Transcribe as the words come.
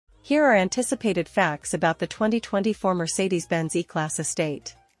Here are anticipated facts about the 2024 Mercedes-Benz E-Class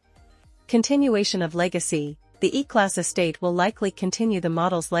estate. Continuation of legacy. The E-Class estate will likely continue the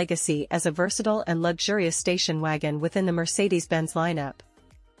model's legacy as a versatile and luxurious station wagon within the Mercedes-Benz lineup.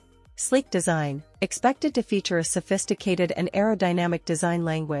 Sleek design, expected to feature a sophisticated and aerodynamic design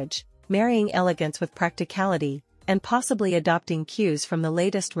language, marrying elegance with practicality, and possibly adopting cues from the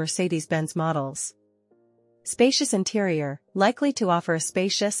latest Mercedes-Benz models. Spacious interior, likely to offer a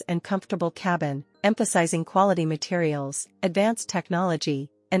spacious and comfortable cabin, emphasizing quality materials, advanced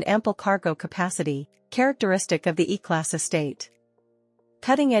technology, and ample cargo capacity, characteristic of the E-Class estate.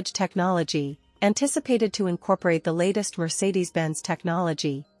 Cutting-edge technology, anticipated to incorporate the latest Mercedes-Benz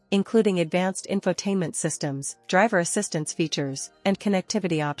technology, including advanced infotainment systems, driver assistance features, and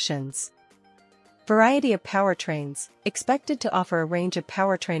connectivity options. Variety of powertrains, expected to offer a range of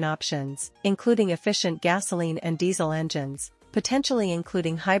powertrain options, including efficient gasoline and diesel engines, potentially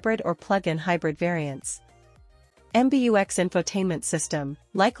including hybrid or plug-in hybrid variants. MBUX infotainment system,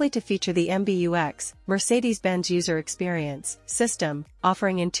 likely to feature the MBUX, Mercedes-Benz User Experience, system,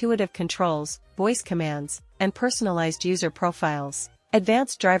 offering intuitive controls, voice commands, and personalized user profiles.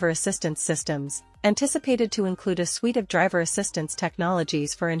 Advanced driver assistance systems, anticipated to include a suite of driver assistance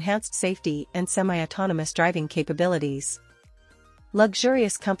technologies for enhanced safety and semi-autonomous driving capabilities.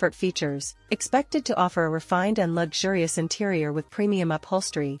 Luxurious comfort features, expected to offer a refined and luxurious interior with premium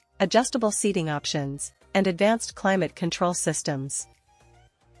upholstery, adjustable seating options, and advanced climate control systems.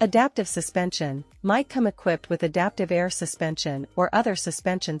 Adaptive suspension, might come equipped with adaptive air suspension or other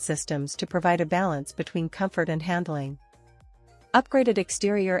suspension systems to provide a balance between comfort and handling. Upgraded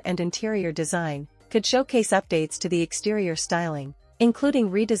exterior and interior design, could showcase updates to the exterior styling, including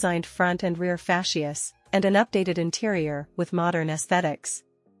redesigned front and rear fascias, and an updated interior with modern aesthetics.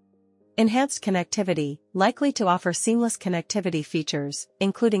 Enhanced connectivity, likely to offer seamless connectivity features,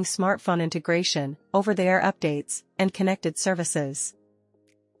 including smartphone integration, over-the-air updates, and connected services.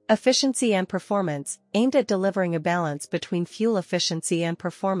 Efficiency and performance, aimed at delivering a balance between fuel efficiency and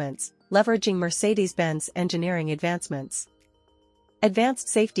performance, leveraging Mercedes-Benz engineering advancements. Advanced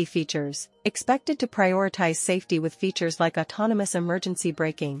safety features, expected to prioritize safety with features like autonomous emergency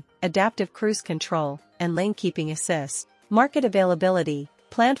braking, adaptive cruise control, and lane keeping assist. Market availability,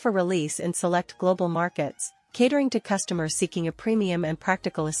 planned for release in select global markets, catering to customers seeking a premium and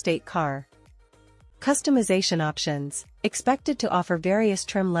practical estate car. Customization options, expected to offer various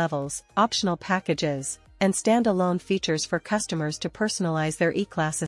trim levels, optional packages, and standalone features for customers to personalize their E-Class